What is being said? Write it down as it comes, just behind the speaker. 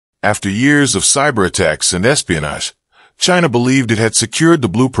After years of cyber attacks and espionage, China believed it had secured the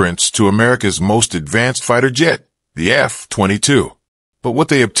blueprints to America's most advanced fighter jet, the F-22. But what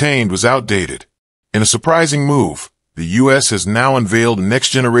they obtained was outdated. In a surprising move, the U.S. has now unveiled a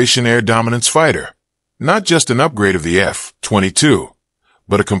next-generation air dominance fighter. Not just an upgrade of the F-22,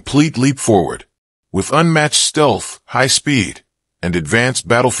 but a complete leap forward. With unmatched stealth, high speed, and advanced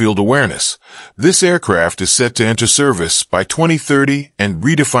battlefield awareness, this aircraft is set to enter service by 2030 and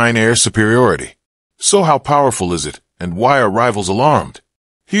redefine air superiority. So how powerful is it, and why are rivals alarmed?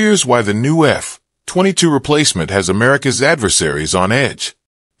 Here's why the new F-22 replacement has America's adversaries on edge.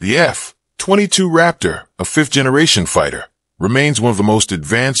 The F-22 Raptor, a fifth-generation fighter, remains one of the most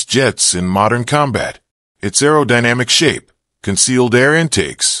advanced jets in modern combat. Its aerodynamic shape, concealed air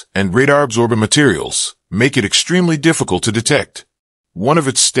intakes, and radar-absorbent materials make it extremely difficult to detect. One of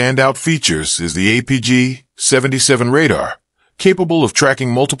its standout features is the APG-77 radar, capable of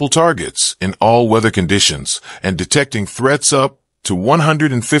tracking multiple targets in all weather conditions and detecting threats up to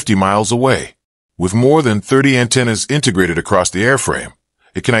 150 miles away. With more than 30 antennas integrated across the airframe,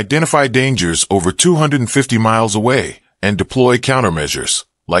 it can identify dangers over 250 miles away and deploy countermeasures,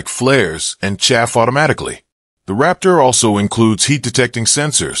 like flares and chaff automatically. The Raptor also includes heat-detecting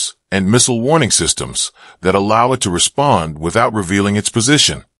sensors and missile warning systems that allow it to respond without revealing its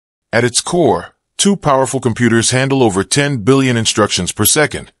position. At its core, two powerful computers handle over 10 billion instructions per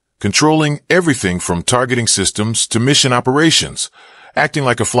second, controlling everything from targeting systems to mission operations, acting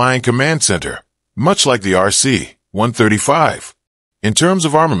like a flying command center, much like the RC-135. In terms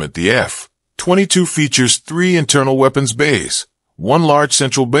of armament, the F-22 features 3 internal weapons bays, 1 large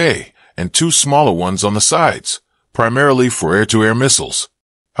central bay, and 2 smaller ones on the sides, primarily for air-to-air missiles.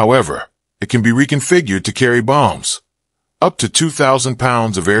 However, it can be reconfigured to carry bombs, up to 2,000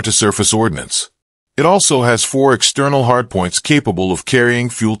 pounds of air-to-surface ordnance. It also has 4 external hardpoints capable of carrying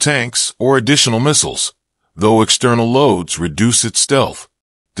fuel tanks or additional missiles, though external loads reduce its stealth.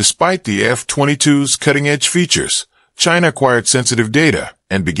 Despite the F-22's cutting-edge features, China acquired sensitive data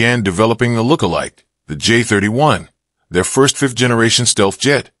and began developing a look-alike, the J-31, their first fifth-generation stealth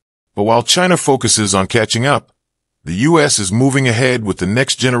jet. But while China focuses on catching up, the U.S. is moving ahead with the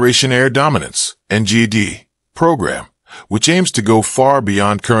Next-Generation Air Dominance, NGD, program, which aims to go far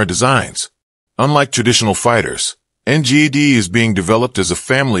beyond current designs. Unlike traditional fighters, NGD is being developed as a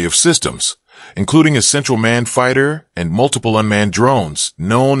family of systems, including a central manned fighter and multiple unmanned drones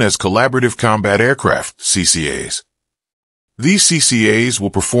known as Collaborative Combat Aircraft, CCAs. These CCAs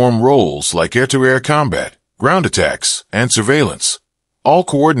will perform roles like air-to-air combat, ground attacks, and surveillance, all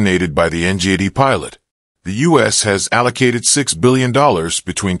coordinated by the NGD pilot. The U.S. has allocated $6 billion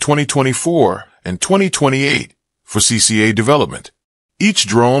between 2024 and 2028 for CCA development. Each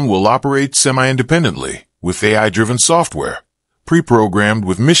drone will operate semi-independently with AI-driven software, pre-programmed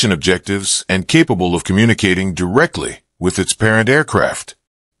with mission objectives and capable of communicating directly with its parent aircraft.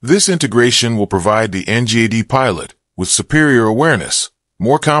 This integration will provide the NGAD pilot with superior awareness,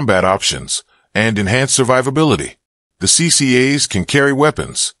 more combat options, and enhanced survivability. The CCAs can carry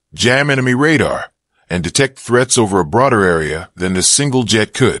weapons, jam enemy radar, and detect threats over a broader area than a single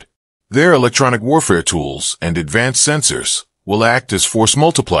jet could. Their electronic warfare tools and advanced sensors will act as force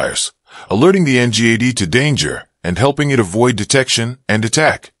multipliers, alerting the NGAD to danger and helping it avoid detection and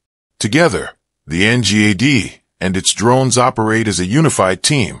attack. Together, the NGAD and its drones operate as a unified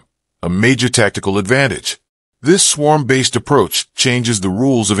team, a major tactical advantage. This swarm-based approach changes the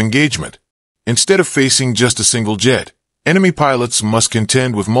rules of engagement. Instead of facing just a single jet, enemy pilots must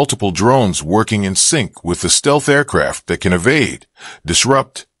contend with multiple drones working in sync with the stealth aircraft that can evade,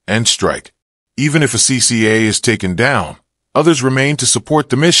 disrupt, and strike. Even if a CCA is taken down, others remain to support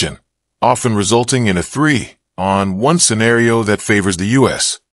the mission, often resulting in a 3-on-1 scenario that favors the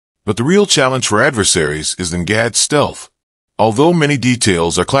U.S. But the real challenge for adversaries is NGAD's stealth. Although many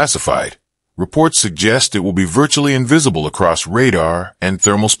details are classified, reports suggest it will be virtually invisible across radar and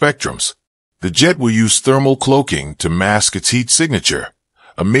thermal spectrums. The jet will use thermal cloaking to mask its heat signature,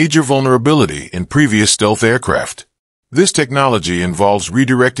 a major vulnerability in previous stealth aircraft. This technology involves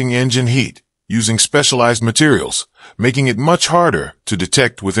redirecting engine heat using specialized materials, making it much harder to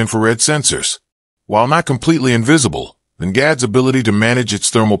detect with infrared sensors. While not completely invisible, NGAD's ability to manage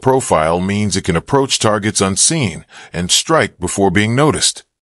its thermal profile means it can approach targets unseen and strike before being noticed.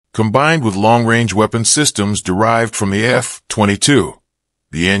 Combined with long-range weapon systems derived from the F-22,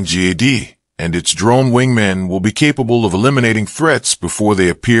 the NGAD and its drone wingmen will be capable of eliminating threats before they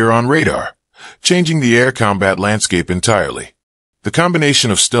appear on radar, changing the air combat landscape entirely. The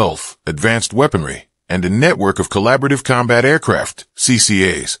combination of stealth, advanced weaponry, and a network of collaborative combat aircraft,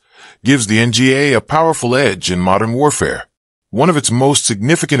 CCAs, gives the NGA a powerful edge in modern warfare. One of its most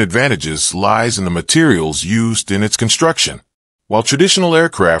significant advantages lies in the materials used in its construction. While traditional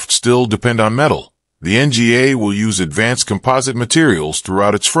aircraft still depend on metal, the NGA will use advanced composite materials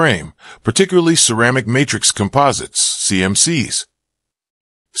throughout its frame, particularly ceramic matrix composites, CMCs.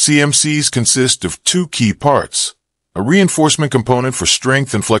 CMCs consist of two key parts: a reinforcement component for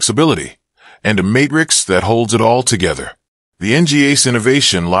strength and flexibility, and a matrix that holds it all together. The NGA's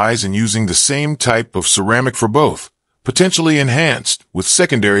innovation lies in using the same type of ceramic for both, potentially enhanced with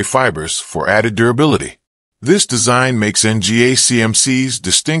secondary fibers for added durability. This design makes NGA CMCs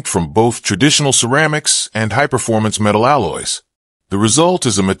distinct from both traditional ceramics and high-performance metal alloys. The result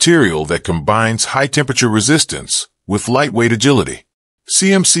is a material that combines high-temperature resistance with lightweight agility.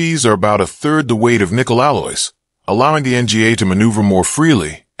 CMCs are about a third the weight of nickel alloys, allowing the NGA to maneuver more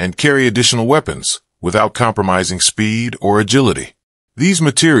freely and carry additional weapons without compromising speed or agility. These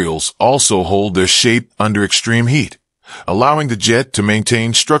materials also hold their shape under extreme heat, allowing the jet to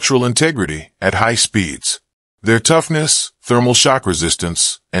maintain structural integrity at high speeds. Their toughness, thermal shock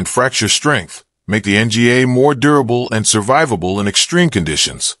resistance, and fracture strength make the NGA more durable and survivable in extreme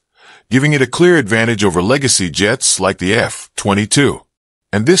conditions, giving it a clear advantage over legacy jets like the F-22.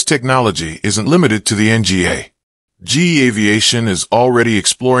 And this technology isn't limited to the NGA. GE Aviation is already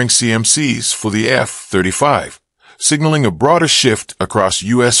exploring CMCs for the F-35, signaling a broader shift across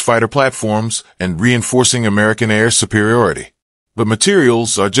U.S. fighter platforms and reinforcing American air superiority. But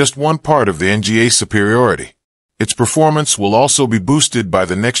materials are just one part of the NGA superiority. Its performance will also be boosted by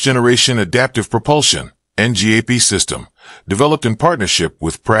the next-generation adaptive propulsion, NGAP system, developed in partnership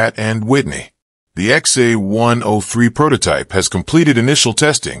with Pratt & Whitney. The XA-103 prototype has completed initial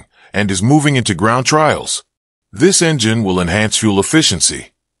testing and is moving into ground trials. This engine will enhance fuel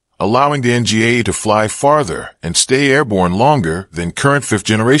efficiency, allowing the NGA to fly farther and stay airborne longer than current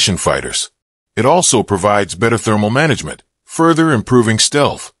fifth-generation fighters. It also provides better thermal management, further improving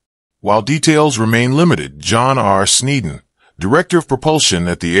stealth. While details remain limited, John R. Sneeden, Director of Propulsion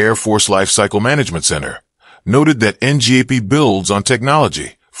at the Air Force Lifecycle Management Center, noted that NGAP builds on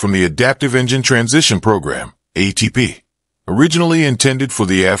technology from the Adaptive Engine Transition Program, ATP, originally intended for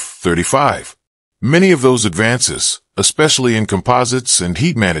the F-35. Many of those advances, especially in composites and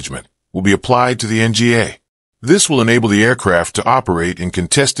heat management, will be applied to the NGA. This will enable the aircraft to operate in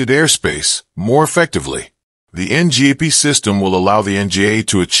contested airspace more effectively. The NGAP system will allow the NGA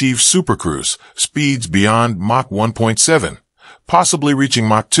to achieve supercruise speeds beyond Mach 1.7, possibly reaching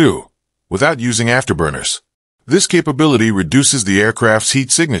Mach 2, without using afterburners. This capability reduces the aircraft's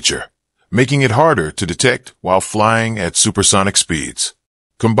heat signature, making it harder to detect while flying at supersonic speeds.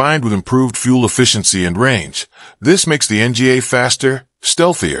 Combined with improved fuel efficiency and range, this makes the NGA faster,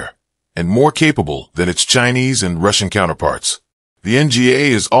 stealthier, and more capable than its Chinese and Russian counterparts. The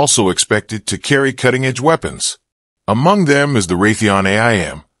NGA is also expected to carry cutting-edge weapons. Among them is the Raytheon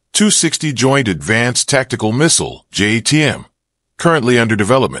AIM-260 Joint Advanced Tactical Missile, JATM, currently under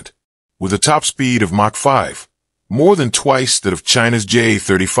development. With a top speed of Mach 5, more than twice that of China's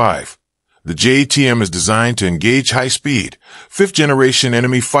J-35, the JATM is designed to engage high-speed, fifth-generation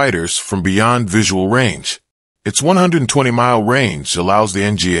enemy fighters from beyond visual range. Its 120-mile range allows the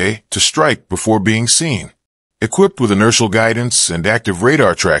NGA to strike before being seen. Equipped with inertial guidance and active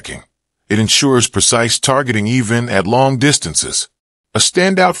radar tracking, it ensures precise targeting even at long distances. A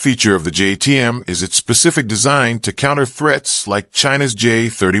standout feature of the JATM is its specific design to counter threats like China's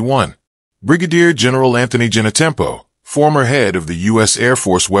J-31. Brigadier General Anthony Genetempo, former head of the U.S. Air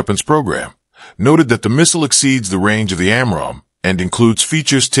Force Weapons Program, noted that the missile exceeds the range of the AMRAAM and includes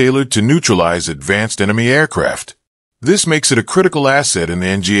features tailored to neutralize advanced enemy aircraft. This makes it a critical asset in the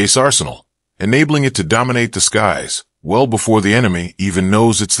NGA's arsenal, enabling it to dominate the skies well before the enemy even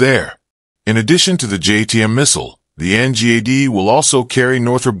knows it's there. In addition to the JATM missile, the NGAD will also carry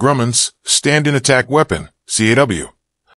Northrop Grumman's Stand-in Attack Weapon, CAW.